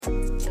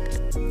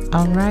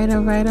All right.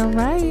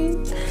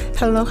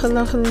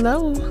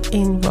 Hello,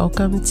 and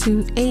welcome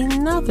to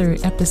another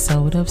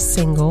episode of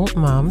Single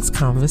Moms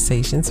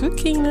Conversations with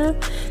Kina.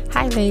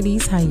 Hi,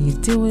 ladies. How you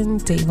doing?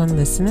 Day one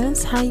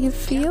listeners, how you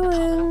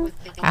feeling?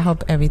 I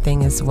hope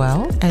everything is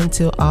well. And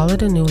to all of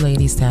the new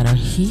ladies that are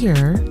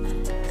here,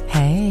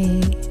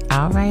 hey,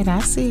 all right, I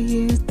see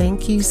you.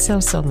 Thank you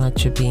so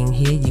much for being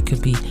here. You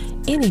could be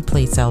any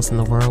place else in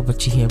the world,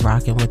 but you're here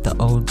rocking with the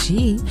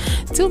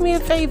OG. Do me a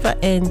favor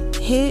and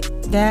hit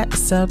that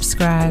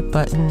subscribe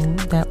button.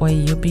 That way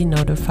you'll be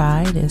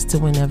notified as to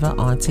whenever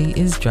Auntie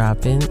is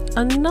dropping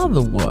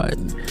another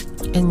one.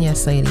 And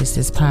yes, ladies,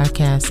 this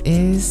podcast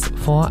is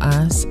for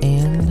us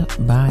and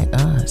by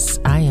us.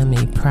 I am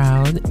a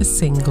proud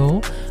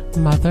single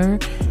mother,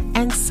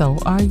 and so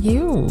are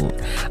you.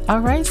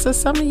 All right, so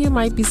some of you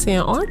might be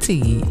saying,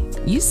 Auntie,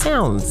 you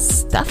sound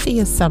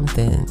stuffy or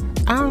something.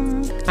 I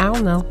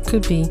don't know,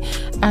 could be.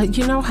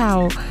 You know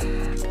how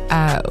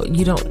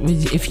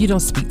if you don't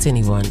speak to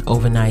anyone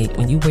overnight,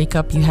 when you wake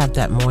up, you have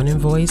that morning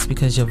voice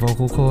because your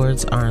vocal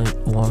cords aren't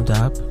warmed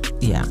up.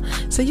 Yeah.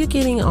 So you're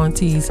getting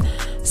Auntie's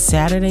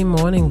Saturday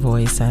morning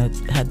voice. I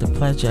had the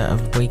pleasure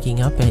of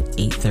waking up at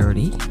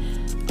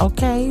 8:30.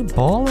 Okay,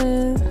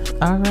 ballin'.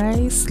 All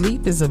right.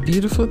 Sleep is a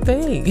beautiful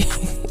thing.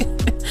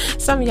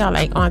 Some of y'all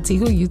like, Auntie,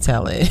 who you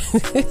telling?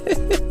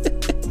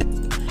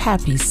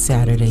 Happy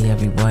Saturday,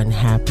 everyone.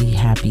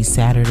 Happy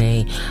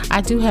Saturday. I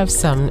do have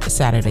some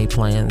Saturday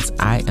plans.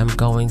 I am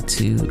going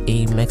to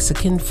a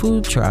Mexican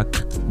food truck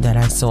that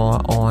I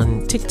saw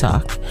on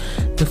TikTok.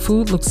 The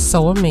food looks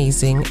so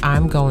amazing.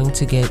 I'm going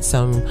to get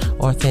some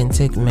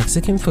authentic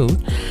Mexican food,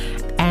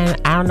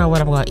 and I don't know what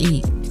I'm going to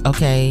eat.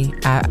 Okay.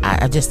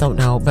 I just don't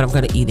know, but I'm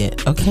going to eat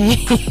it. Okay.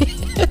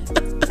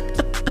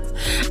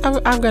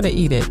 I'm going to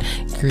eat it.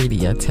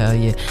 Greedy, I tell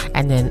you.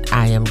 And then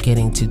I am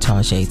getting to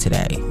Target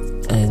today.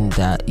 And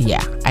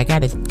I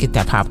gotta get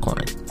that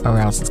popcorn or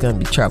else it's gonna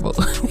be trouble.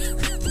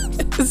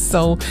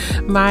 So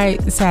my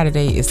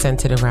Saturday is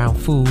centered around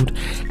food,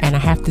 and I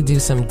have to do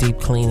some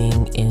deep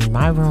cleaning in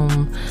my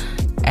room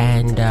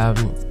and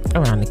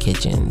around the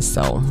kitchen.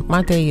 So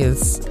my day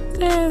is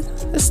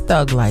it's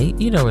thug light,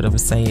 you know what I'm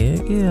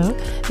saying. Yeah,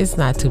 it's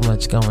not too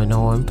much going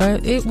on,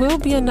 but it will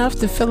be enough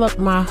to fill up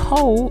my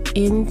whole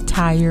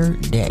entire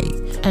day.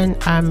 And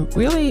I'm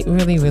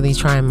really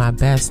trying my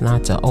best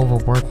not to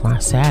overwork my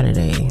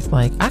Saturday.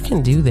 Like, I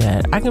can do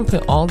that. I can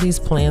put all these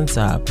plans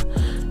up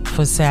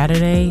for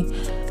Saturday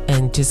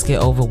and just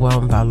get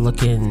overwhelmed by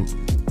looking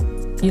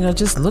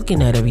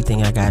at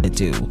everything I gotta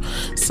do.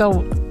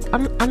 So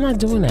I'm not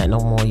doing that no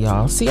more,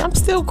 y'all. See, I'm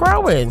still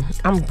growing.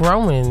 I'm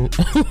growing.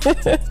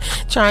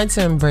 Trying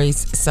to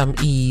embrace some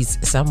ease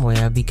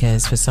somewhere,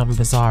 because for some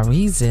bizarre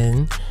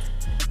reason,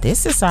 this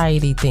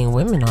society think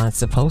women aren't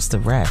supposed to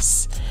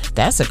rest.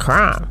 That's a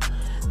crime.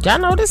 Y'all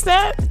notice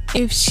that?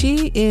 If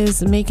she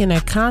is making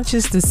a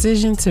conscious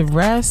decision to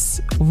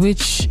rest,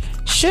 which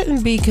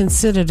shouldn't be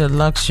considered a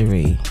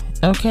luxury,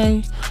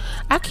 okay?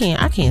 I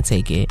can't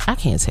take it. I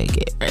can't take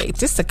it, right?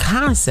 Just the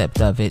concept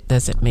of it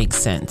doesn't make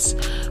sense.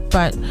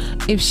 But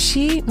if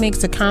she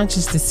makes a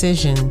conscious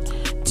decision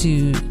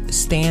to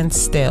stand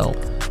still,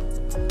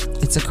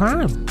 it's a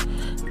crime.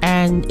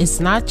 And it's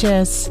not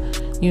just,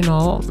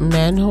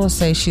 men who will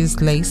say she's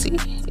lazy.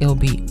 It'll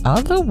be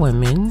other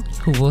women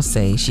who will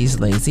say she's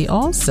lazy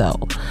also.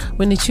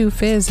 When the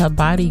truth is, her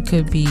body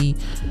could be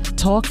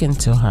talking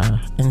to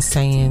her and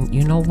saying,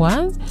 you know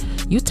what?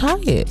 You're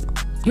tired.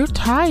 You're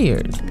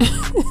tired.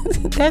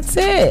 That's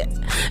it.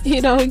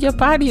 Your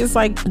body is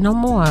like, no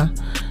more,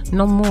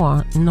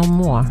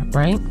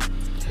 right?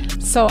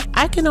 So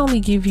I can only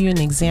give you an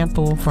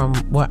example from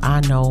what I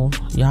know.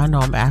 Y'all know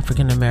I'm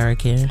African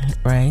American,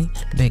 right?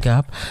 Big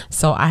up.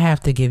 So I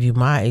have to give you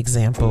my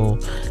example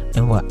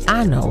and what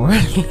I know,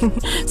 right?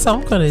 So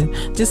I'm going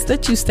to just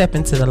let you step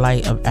into the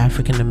light of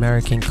African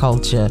American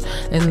culture.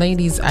 And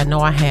ladies, I know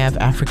I have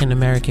African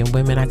American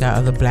women. I got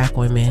other black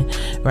women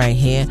right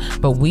here.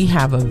 But we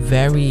have a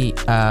very,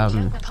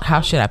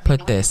 how should I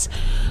put this?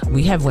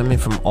 We have women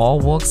from all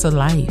walks of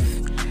life.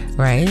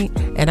 Right?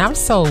 And I'm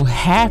so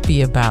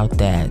happy about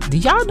that. Do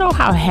y'all know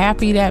how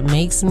happy that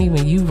makes me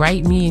when you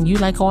write me and you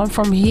like, oh, I'm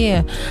from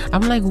here?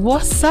 I'm like,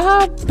 what's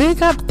up?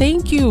 Big up.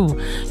 Thank you.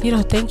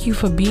 Thank you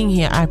for being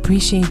here. I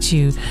appreciate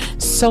you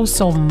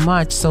so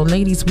much. So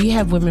ladies, we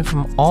have women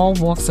from all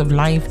walks of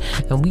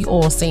life, and we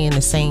all saying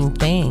the same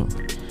thing.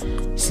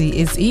 See,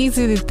 it's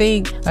easy to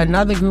think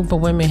another group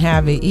of women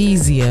have it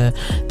easier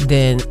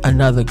than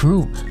another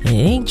group. It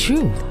ain't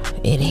true.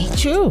 It ain't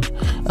true.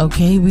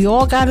 Okay, we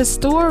all got a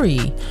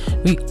story.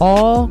 We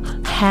all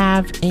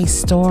have a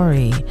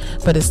story.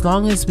 But as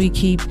long as we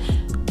keep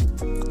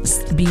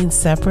being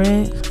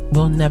separate,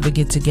 we'll never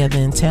get together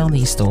and tell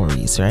these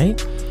stories, right?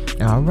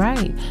 All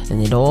right.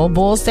 And it all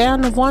boils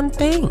down to one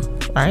thing.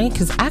 right?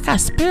 Because I got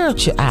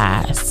spiritual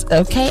eyes,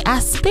 okay?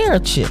 I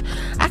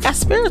got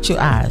spiritual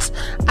eyes.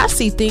 I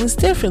see things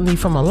differently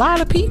from a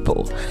lot of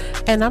people.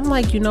 And I'm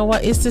like, you know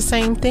what? It's the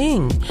same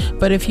thing.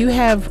 But if you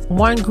have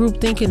one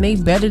group thinking they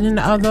better than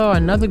the other, or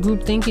another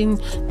group thinking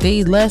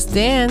they less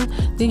than,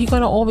 then you're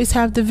going to always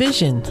have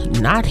division.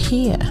 Not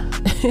here.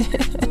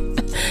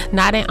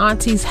 Not in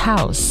Auntie's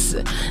house.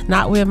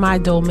 Not where my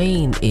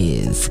domain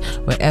is.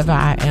 Wherever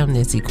I am,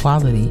 there's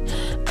equality.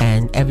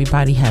 And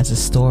everybody has a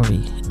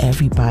story.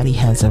 Everybody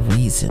has a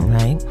reason,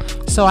 right?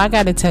 So I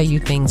got to tell you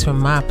things from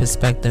my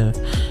perspective,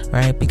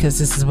 right? Because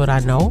this is what I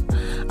know.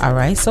 All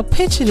right. So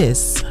picture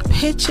this.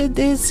 Picture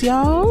this,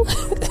 y'all.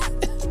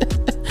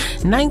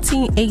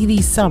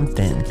 1980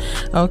 something.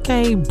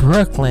 Okay.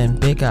 Brooklyn.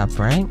 Big up,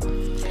 right?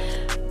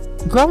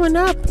 Growing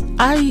up,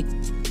 I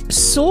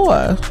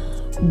saw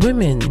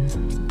women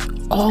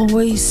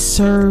always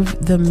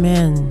serve the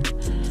men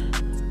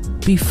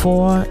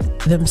before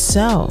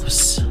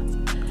themselves,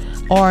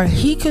 or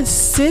he could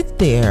sit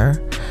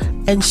there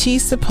and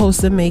she's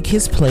supposed to make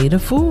his plate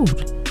of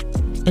food,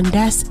 and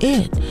that's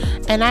it.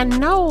 And I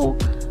know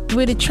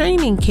where the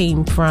training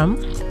came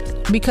from,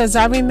 because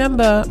I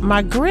remember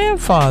my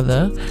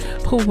grandfather,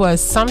 who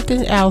was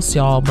something else,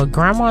 y'all, but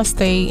grandma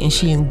stayed and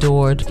she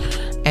endured.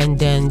 And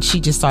then she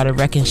just started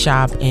wrecking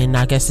shop, and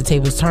I guess the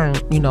tables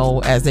turned, you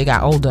know, as they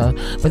got older.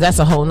 But that's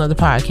a whole nother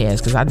podcast,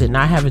 because I did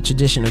not have a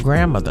traditional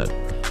grandmother.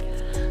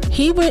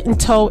 He went and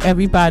told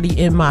everybody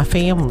in my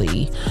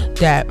family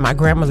that my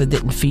grandmother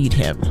didn't feed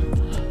him.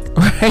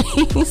 Right?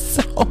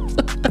 So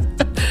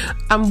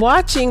I'm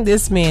watching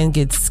this man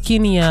get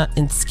skinnier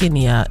and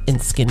skinnier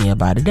and skinnier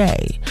by the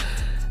day.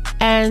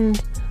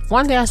 And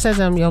one day I said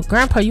to him, yo,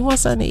 Grandpa, you want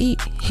something to eat?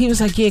 He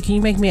was like, yeah, can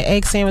you make me an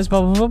egg sandwich,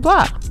 blah, blah, blah,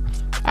 blah.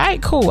 All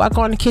right, cool. I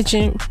go in the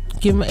kitchen,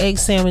 give him an egg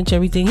sandwich,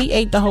 everything. He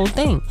ate the whole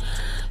thing.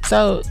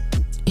 So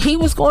he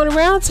was going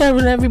around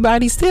telling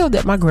everybody still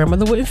that my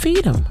grandmother wouldn't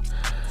feed him.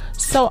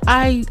 So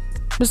I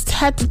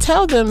had to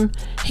tell them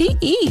he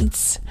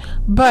eats,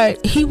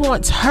 but he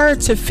wants her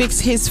to fix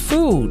his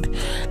food.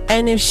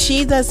 And if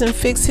she doesn't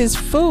fix his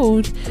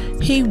food,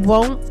 he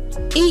won't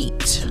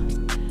eat.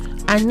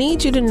 I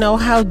need you to know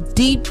how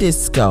deep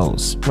this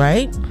goes,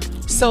 right?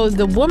 So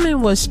the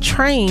woman was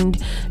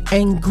trained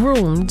and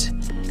groomed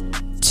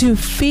to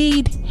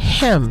feed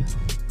him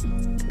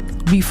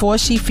before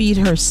she feed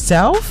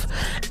herself,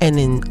 and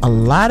in a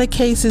lot of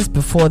cases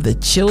before the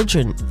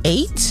children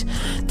ate.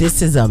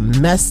 This is a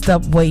messed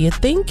up way of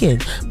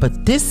thinking,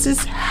 but this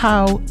is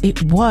how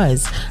it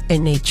was.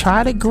 And they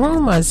try to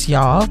groom us,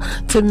 y'all,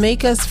 to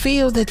make us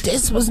feel that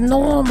this was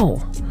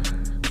normal.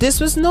 This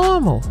was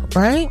normal,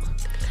 right?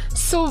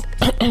 So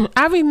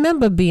I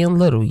remember being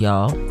little,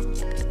 y'all.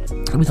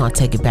 We're going to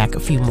take it back a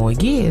few more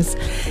years.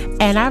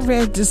 And I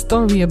read this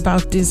story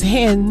about this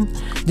hen,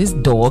 this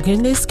dog,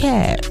 and this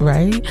cat,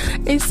 right?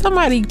 And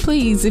somebody,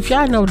 please, if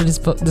y'all know this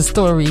book, the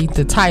story,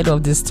 the title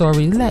of this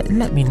story, let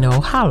me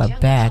know. Holla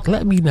back.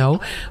 Let me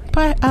know.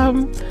 But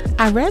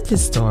I read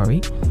this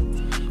story,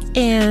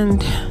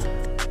 and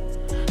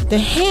the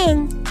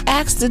hen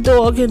asked the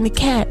dog and the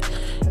cat,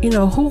 you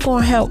know, who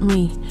going to help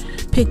me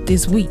pick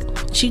this wheat?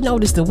 She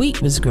noticed the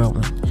wheat was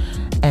growing.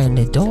 And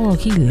the dog,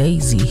 he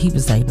lazy. He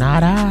was like,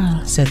 not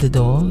I, said the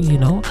dog, you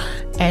know.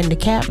 And the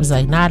cat was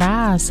like, not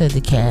I, said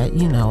the cat,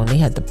 you know. And they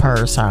had the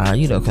purr sign,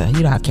 you know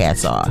how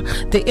cats are.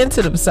 They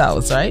into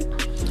themselves, right?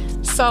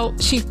 So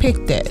she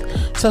picked that.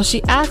 So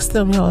she asked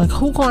them, you know, like,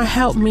 who gonna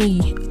help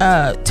me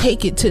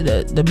take it to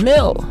the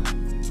mill?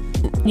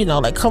 You know,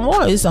 like, come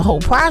on, it's a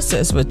whole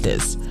process with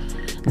this.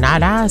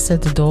 Not I,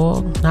 said the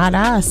dog. Not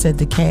I, said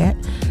the cat.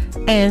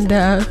 And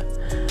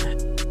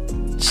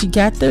she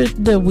got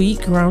the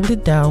wheat, ground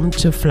it down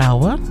to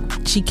flour.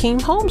 She came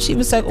home. She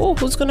was like, oh,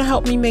 who's going to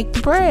help me make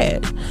the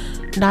bread?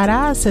 Not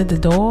I, said the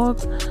dog.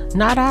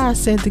 Not I,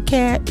 said the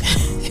cat.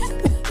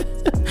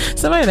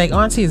 Somebody like,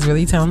 Auntie is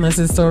really telling us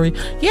this story.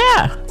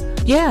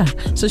 Yeah.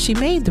 So she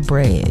made the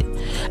bread.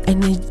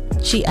 And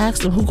then she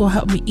asked them, who going to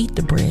help me eat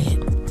the bread?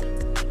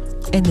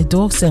 And the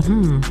dog said,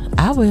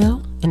 I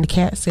will. And the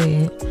cat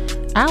said,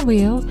 I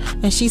will.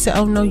 And she said,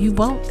 oh no, you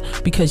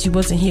won't, because you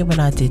wasn't here when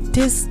I did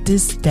this,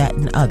 that,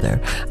 and other.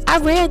 I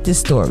read this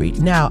story.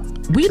 Now,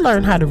 we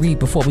learned how to read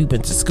before we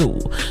went to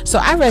school. So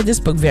I read this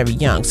book very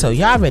young. So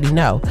y'all already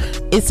know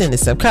it's in the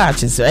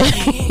subconscious, right?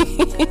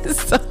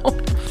 So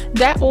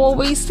that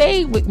always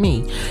stayed with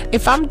me.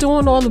 If I'm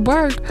doing all the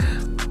work,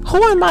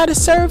 who am I to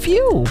serve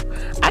you?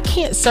 I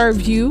can't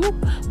serve you.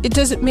 It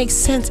doesn't make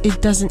sense.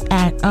 It doesn't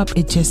add up.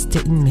 It just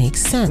didn't make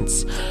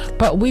sense.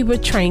 But we were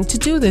trained to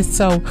do this.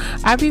 So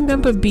I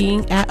remember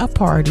being at a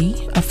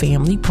party, a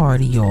family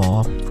party,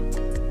 y'all.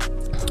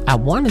 I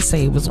want to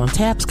say it was on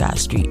Tapscott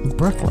Street in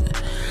Brooklyn.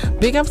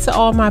 Big up to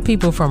all my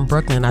people from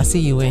Brooklyn. I see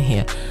you in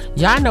here.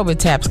 Y'all know where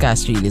Tapscott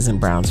Street is in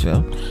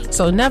Brownsville.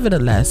 So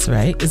nevertheless,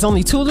 right? It's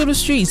only two little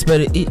streets,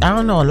 but I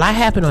don't know. A lot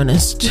happened on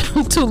this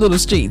two little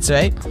streets,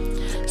 right?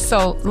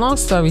 So long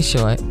story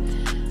short,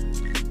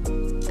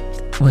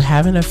 we're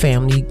having a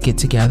family get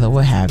together,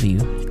 what have you.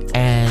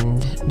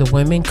 And the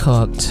women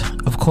cooked.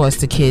 Of course,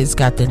 the kids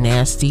got the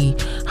nasty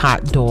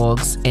hot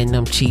dogs and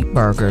them cheap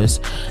burgers,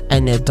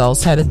 and the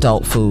adults had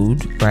adult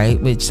food,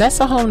 right? Which that's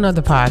a whole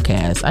nother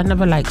podcast. I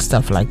never liked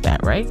stuff like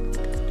that, right?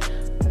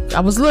 I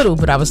was little,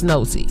 but I was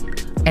nosy.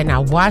 And I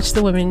watched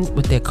the women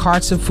with their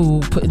carts of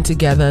food, putting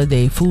together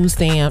their food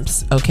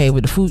stamps, okay,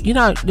 with the food, you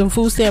know, them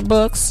food stamp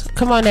books.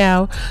 Come on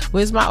now,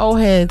 where's my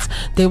old heads?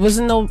 There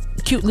wasn't no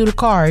cute little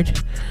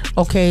card,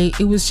 okay?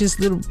 It was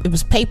just it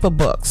was paper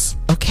books,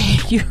 okay?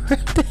 You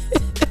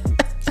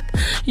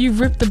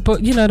ripped the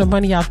book, you know, the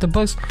money out the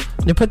books.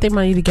 They put their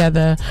money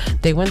together.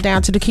 They went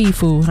down to the Key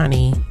Food,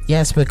 honey.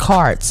 Yes, with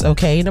carts,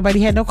 okay?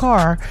 Nobody had no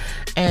car.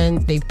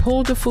 And they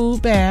pulled the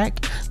food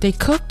back. They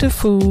cooked the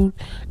food.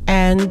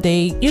 And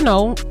they, you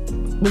know,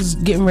 was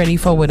getting ready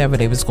for whatever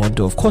they was going to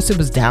do. Of course, it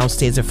was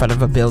downstairs in front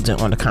of a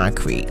building on the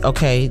concrete,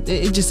 okay?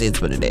 It just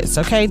is what it is,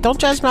 okay? Don't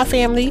judge my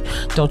family.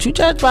 Don't you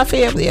judge my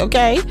family,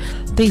 okay?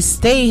 They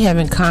stay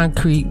having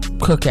concrete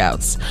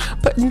cookouts.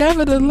 But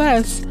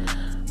nevertheless,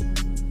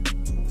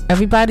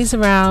 everybody's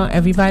around,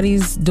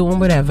 everybody's doing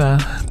whatever,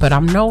 but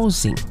I'm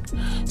nosy.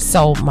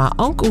 So my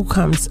uncle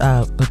comes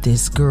up with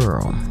this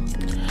girl,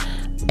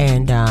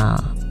 and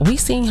we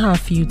seen her a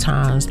few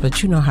times,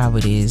 but you know how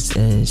it is.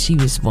 She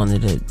was one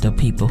of the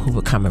people who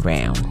would come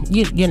around.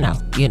 You know.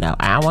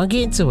 I don't want to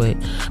get into it,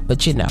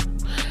 but you know.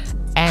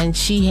 And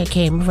she had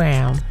came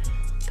around,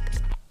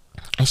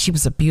 and she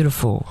was a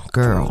beautiful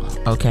girl,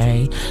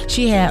 okay?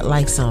 She had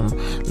some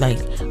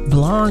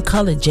blonde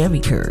colored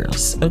Jerry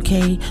curls,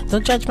 okay?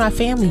 Don't judge my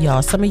family,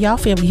 y'all. Some of y'all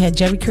family had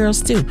Jerry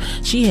curls too.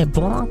 She had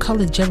blonde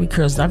colored Jerry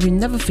curls. I will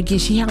never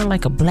forget, she had on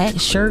like a black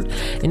shirt,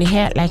 and it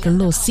had like a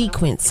little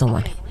sequence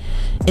on it.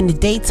 In the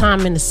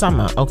daytime, in the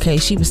summer, okay,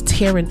 she was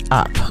tearing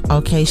up,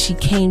 okay? She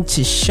came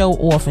to show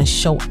off and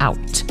show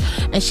out,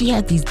 and she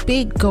had these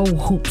big gold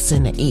hoops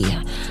in the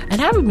air.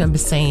 And I remember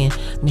saying,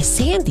 Miss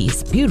Sandy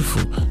is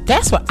beautiful.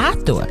 That's what I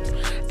thought.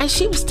 And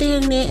she was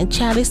standing there, and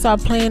child, they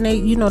started playing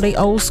they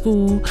old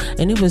school,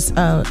 and it was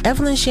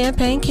Evelyn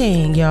Champagne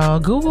King, y'all.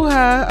 Google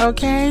her,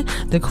 okay?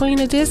 The queen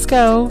of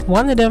disco,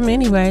 one of them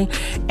anyway.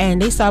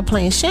 And they started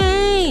playing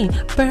Shane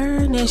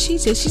Burn, and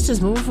she's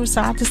just moving from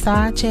side to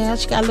side, child.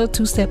 She got a little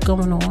two-step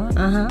going on,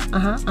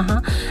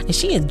 and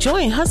she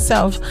enjoying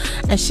herself,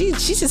 and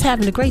she's just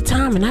having a great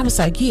time. And I was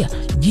like, yeah,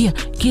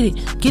 get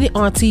it,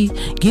 auntie,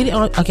 get it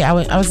on. Okay, I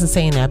wasn't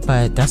saying that,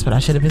 but that's what I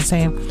should have been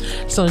saying.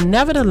 So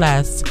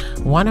nevertheless,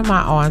 one of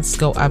my aunts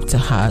go up to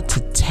her to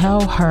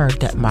tell her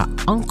that my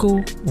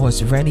uncle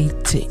was ready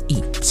to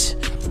eat.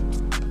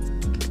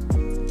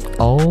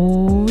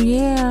 Oh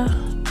yeah,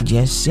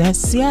 yes.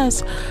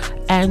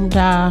 And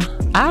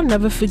I'll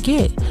never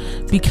forget,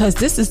 because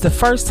this is the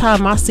first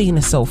time I seen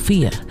a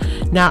Sophia.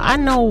 Now, I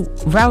know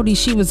Rowdy,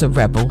 she was a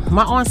rebel.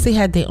 My aunts, they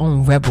had their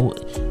own rebel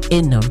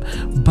in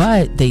them,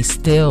 but they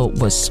still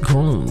was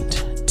groomed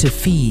to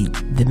feed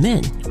the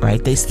men,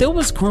 right? They still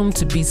was groomed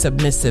to be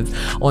submissive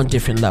on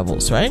different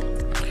levels, right?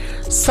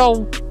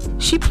 So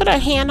she put her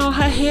hand on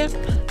her hip,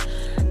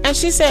 and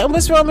she said,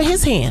 what's wrong with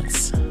his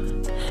hands?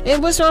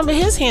 And what's wrong with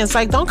his hands?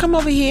 Like, don't come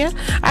over here.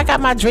 I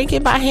got my drink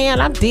in my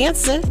hand. I'm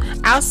dancing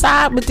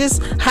outside with this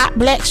hot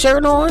black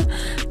shirt on.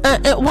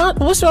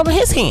 What's wrong with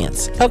his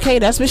hands? Okay,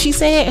 that's what she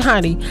said,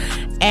 honey.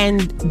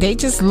 And they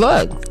just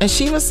looked. And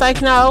she was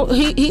like, no,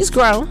 he's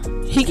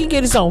grown. He can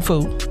get his own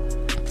food.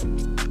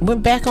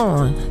 Went back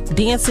on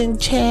dancing,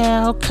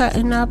 child,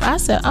 cutting up. I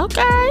said,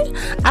 okay,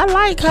 I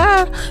like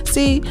her.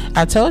 See,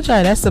 I told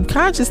y'all that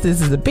subconsciousness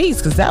is a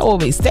beast, because that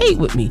always stayed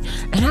with me.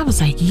 And I was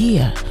like,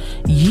 yeah,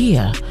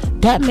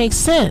 that makes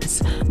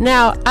sense.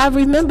 Now, I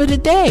remember the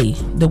day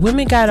the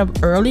women got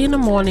up early in the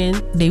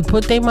morning. They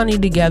put their money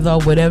together,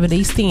 or whatever,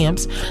 they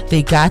stamps.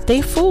 They got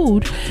their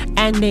food,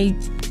 and they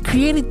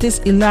created this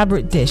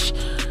elaborate dish.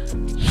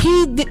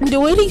 He didn't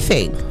do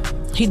anything.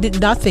 He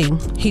did nothing.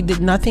 He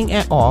did nothing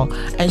at all.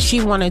 And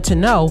she wanted to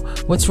know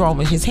what's wrong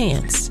with his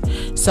hands.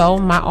 So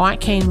my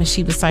aunt came, and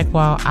she was like,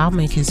 well, I'll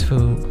make his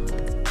food.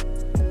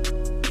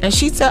 And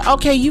she said,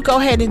 okay, you go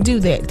ahead and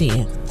do that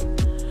then.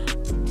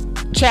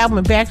 Child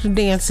went back to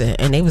dancing,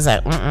 and they was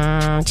like,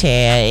 child,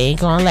 ain't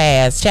gonna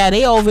last. Child,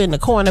 they over in the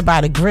corner by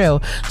the grill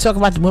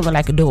talking about the woman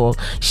like a dog.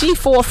 She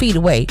 4 feet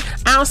away.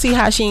 I don't see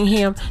how she ain't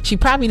him. She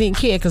probably didn't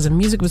care, because the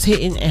music was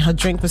hitting and her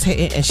drink was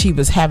hitting, and she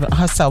was having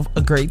herself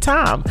a great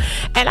time.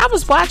 And I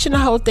was watching the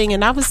whole thing,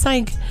 and I was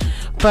like,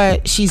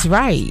 but she's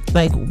right.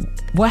 Like,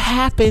 what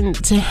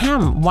happened to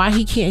him? Why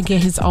he can't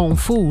get his own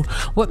food?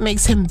 What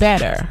makes him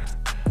better?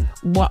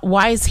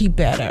 Why is he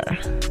better?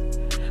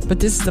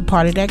 But this is a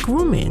part of that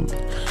grooming.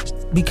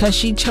 Because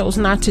she chose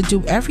not to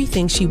do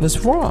everything, she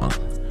was wrong.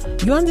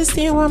 You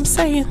understand what I'm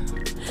saying?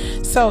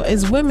 So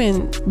as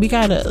women, we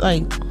gotta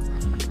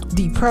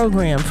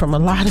deprogram from a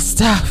lot of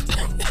stuff.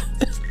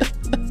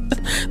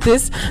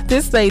 This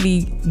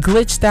lady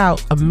glitched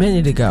out a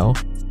minute ago.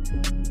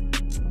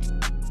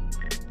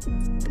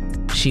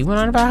 She went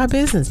on about her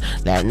business.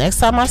 That next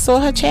time I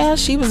saw her, child,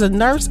 she was a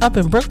nurse up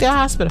in Brookdale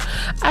Hospital.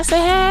 I said,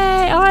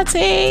 hey,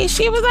 auntie.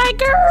 She was like,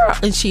 girl.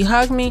 And she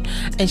hugged me,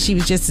 and she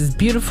was just as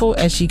beautiful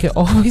as she could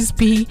always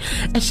be.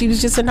 And she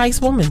was just a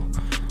nice woman.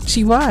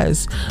 She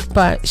was.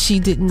 But she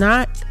did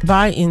not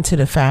buy into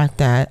the fact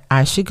that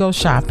I should go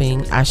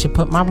shopping, I should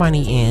put my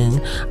money in,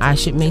 I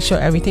should make sure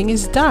everything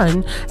is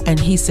done, and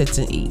he sits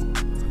and eat.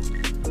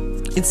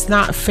 It's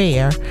not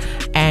fair,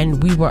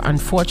 and we were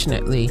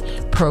unfortunately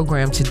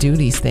programmed to do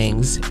these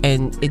things,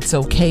 and it's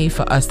okay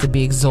for us to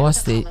be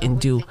exhausted and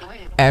do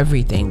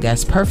everything.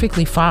 That's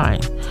perfectly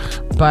fine,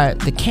 but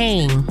the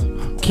king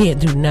can't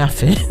do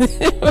nothing.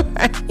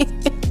 Right?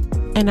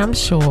 And I'm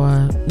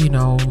sure, you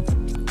know,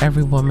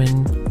 every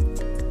woman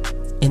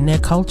in their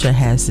culture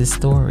has this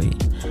story.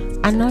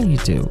 I know you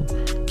do.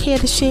 Care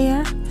to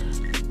share?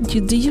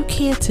 Do you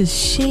care to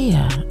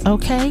share?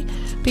 Okay?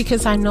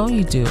 Because I know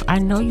you do. I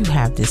know you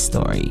have this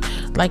story.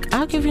 Like,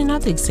 I'll give you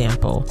another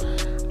example.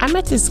 I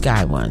met this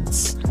guy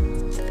once,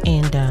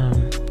 and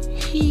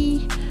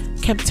he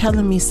kept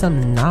telling me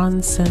some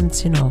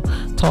nonsense, you know,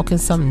 talking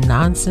some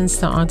nonsense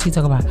to Auntie,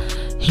 talking about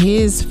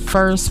his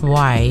first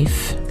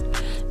wife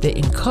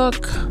didn't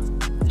cook,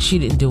 she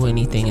didn't do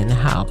anything in the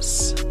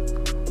house.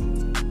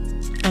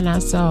 And I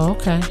said,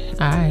 okay,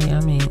 I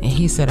mean, and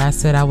he said,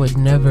 I would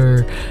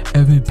never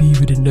ever be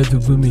with another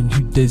woman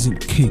who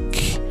doesn't cook.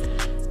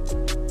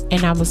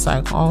 And I was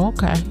like, oh,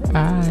 okay, all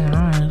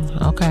right,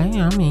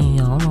 okay. I mean,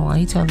 I don't know why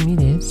he telling me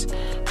this,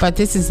 but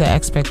this is the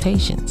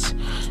expectations.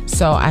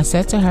 So I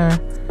said to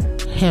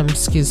him,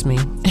 excuse me,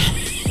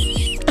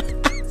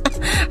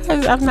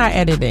 I'm not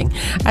editing.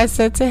 I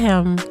said to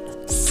him,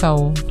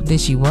 so did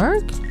she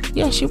work?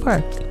 Yeah, she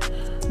worked.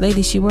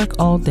 Lady, she worked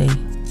all day.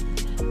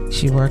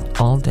 She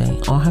worked all day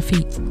on her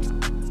feet.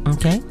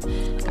 Okay?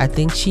 I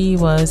think she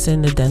was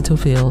in the dental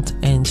field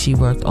and she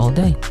worked all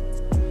day.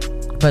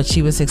 But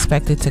she was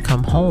expected to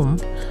come home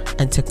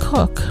and to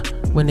cook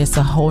when it's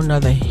a whole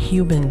nother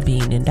human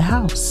being in the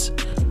house.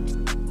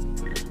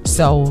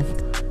 So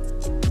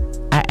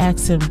I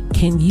asked him,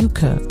 can you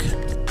cook?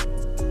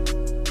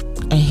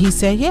 And he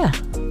said, yeah.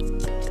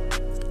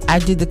 I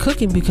did the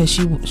cooking because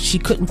she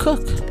couldn't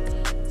cook.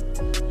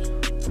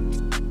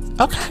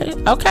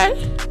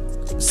 Okay.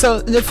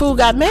 So the food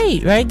got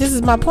made, right? This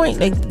is my point.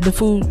 Like, the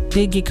food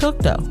did get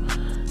cooked though.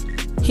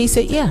 He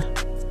said, yeah.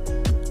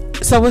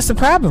 So what's the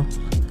problem?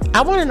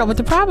 I want to know what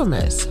the problem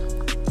is.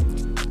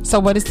 So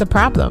what is the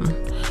problem?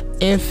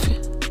 If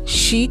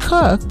she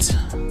cooked,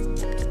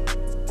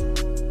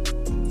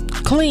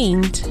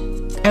 cleaned,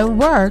 and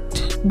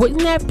worked,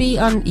 wouldn't that be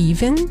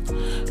uneven?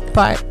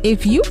 But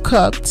if you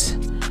cooked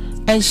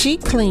and she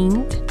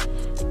cleaned,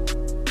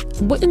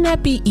 wouldn't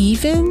that be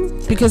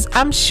even? Because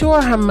I'm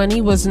sure her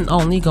money wasn't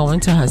only going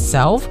to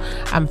herself.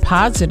 I'm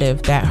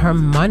positive that her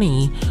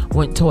money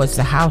went towards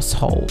the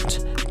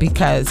household,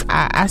 because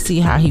I see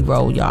how he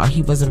rolled, y'all.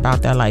 He wasn't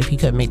about that life. He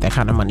couldn't make that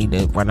kind of money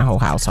to run a whole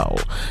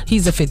household.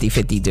 He's a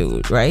 50-50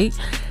 dude, right?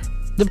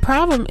 The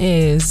problem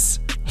is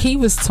he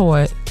was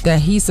taught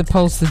that he's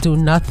supposed to do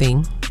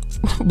nothing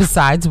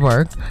besides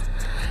work.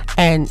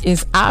 And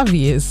it's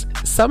obvious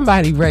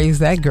somebody raised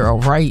that girl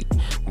right,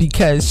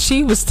 because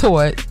she was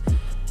taught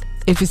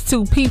if it's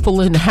two people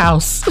in the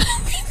house,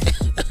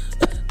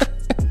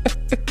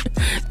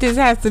 there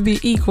has to be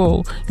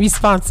equal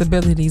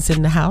responsibilities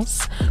in the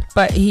house.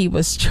 But he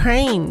was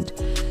trained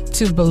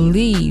to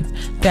believe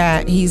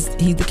that he's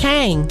the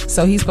king,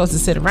 so he's supposed to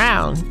sit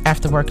around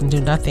after work and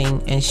do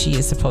nothing, and she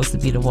is supposed to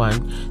be the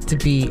one to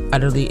be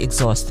utterly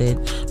exhausted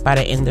by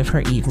the end of her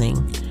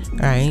evening.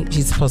 Right?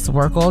 She's supposed to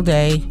work all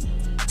day,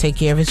 take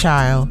care of a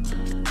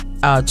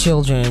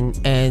children,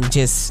 and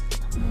just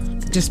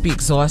be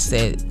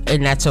exhausted,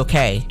 and that's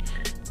okay.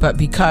 But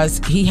because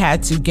he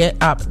had to get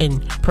up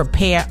and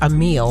prepare a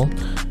meal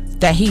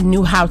that he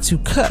knew how to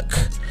cook,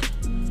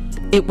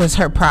 it was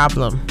her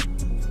problem.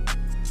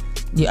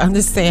 You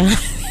understand?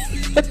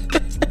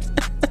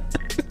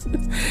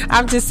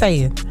 I'm just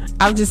saying.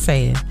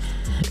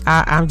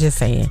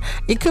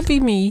 It could be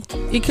me.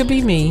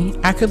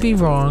 I could be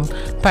wrong,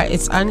 but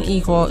it's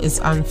unequal, it's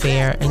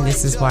unfair, and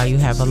this is why you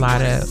have a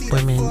lot of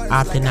women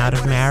opting out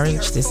of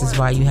marriage. This is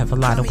why you have a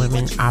lot of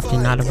women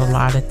opting out of a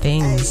lot of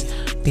things,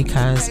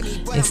 because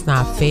it's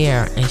not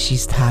fair, and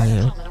she's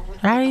tired,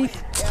 right?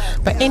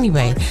 But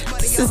anyway,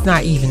 this is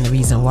not even the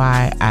reason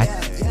why I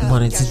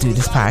wanted to do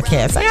this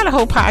podcast. I got a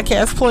whole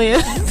podcast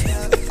planned.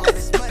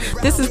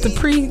 This is the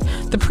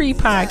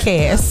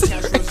pre-podcast,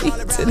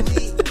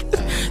 right?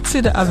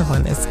 To the other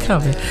one that's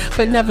coming.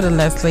 But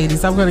nevertheless,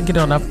 ladies, I'm going to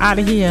get on up out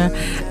of here.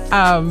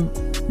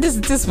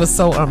 This was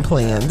so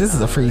unplanned. This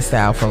is a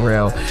freestyle for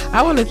real.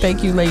 I want to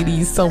thank you,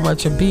 ladies, so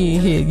much for being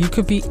here. You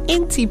could be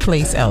any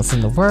place else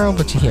in the world,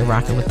 but you're here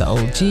rocking with the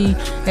OG.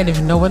 And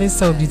if no one has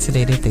told you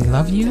today that they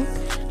love you,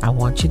 I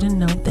want you to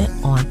know that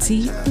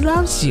Auntie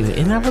loves you.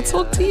 And I will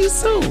talk to you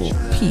soon.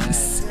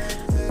 Peace.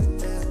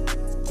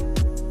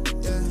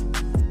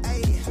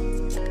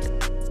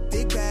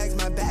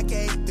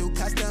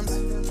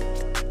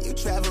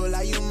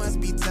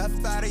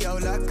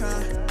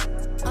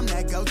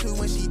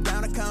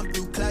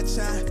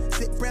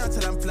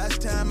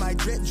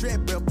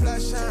 Drip, real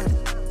plush, huh?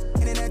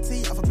 Internet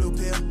tea off a blue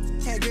pill.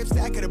 Hand grip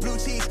stack of the blue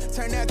cheese.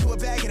 Turn that to a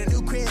bag in a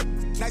new crib.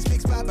 Nice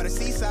big spot by the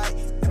seaside.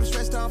 Never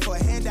stressed on for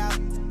a handout.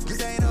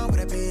 Just ain't on what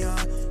I be on.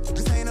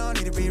 Just ain't on,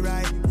 need to be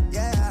right.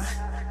 Yeah.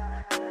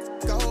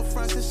 Gold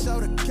fronts to show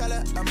the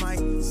color of my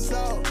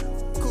soul.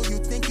 Cool you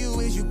think you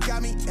is, you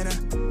got me in a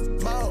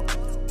mode.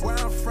 Where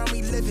I'm from,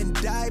 we live and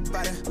die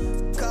by the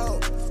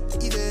code.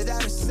 Either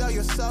that or sell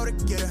your soul to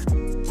get a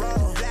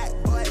roll. Black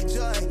boy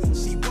joy,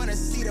 she wanna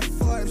see the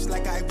Forbes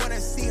like I wanna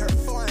see her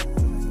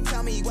form.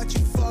 Tell me what you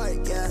for,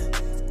 yeah.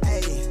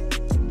 Hey,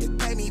 it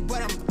pay me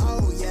what I'm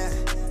owed, yeah.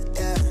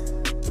 Yeah,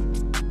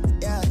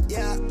 yeah,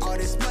 yeah. All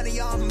this money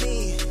on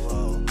me.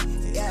 Whoa.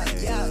 Yeah,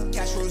 yeah.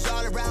 Cash rules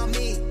all around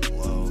me.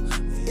 Whoa.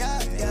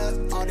 Yeah,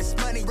 yeah. All this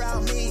money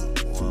around me.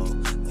 Whoa.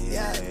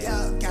 Yeah,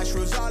 yeah. Cash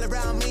rules all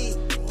around me.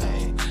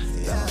 Hey,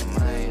 yeah,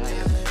 man, how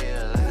you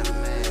feel like a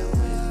man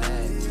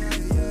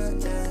with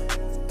that?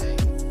 Hey,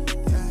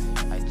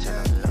 I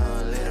tell them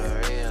long, little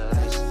real,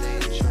 like stay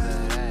true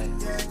to that.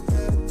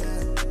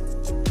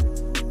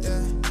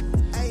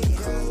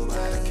 Cool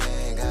by the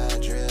king,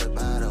 got drilled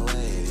by the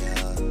wave,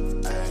 yeah.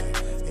 Hey,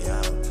 yo,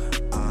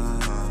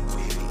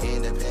 we be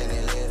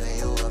independent living,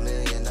 you $1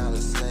 million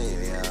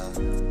slave, yeah.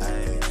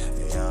 Hey,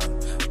 yo,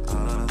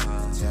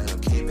 tell them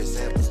keep it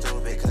simple,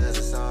 stupid, cause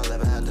it's all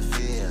about the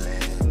feeling.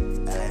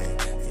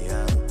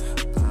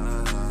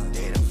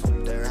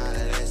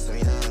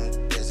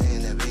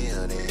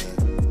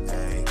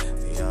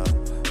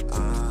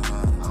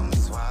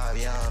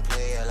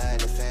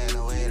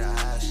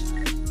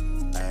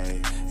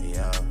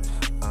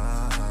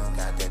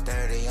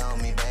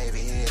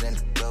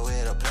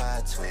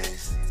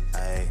 Twist,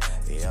 ay,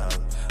 yo,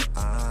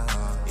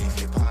 if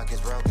your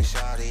pocket's broken,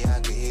 shawty, I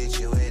can hit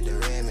you with the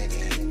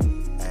remedy,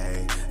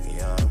 ay,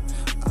 yo,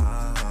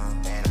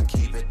 and I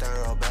keep it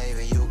thorough,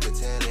 baby, you can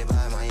tell it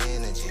by my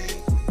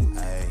energy,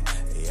 ay,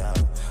 yo,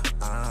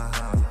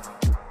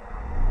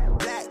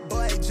 Black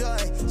boy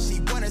joy, she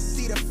wanna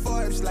see the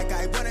Forbes like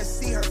I wanna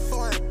see her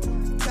form.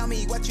 Tell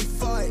me what you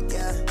for,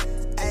 yeah,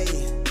 ay,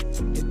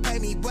 it pay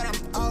me what I'm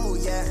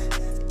owed, yeah,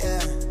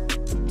 yeah.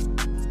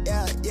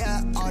 Yeah,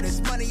 yeah, all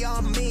this money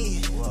on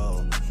me.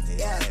 Whoa.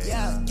 Yeah,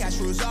 yeah, cash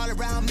rules all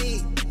around me.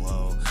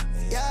 Whoa.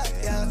 Yeah,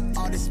 yeah,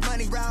 all this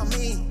money around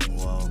me.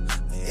 Whoa.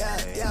 Yeah,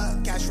 yeah,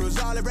 cash rules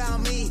all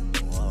around me.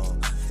 Whoa.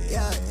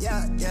 Yeah,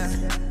 yeah, yeah.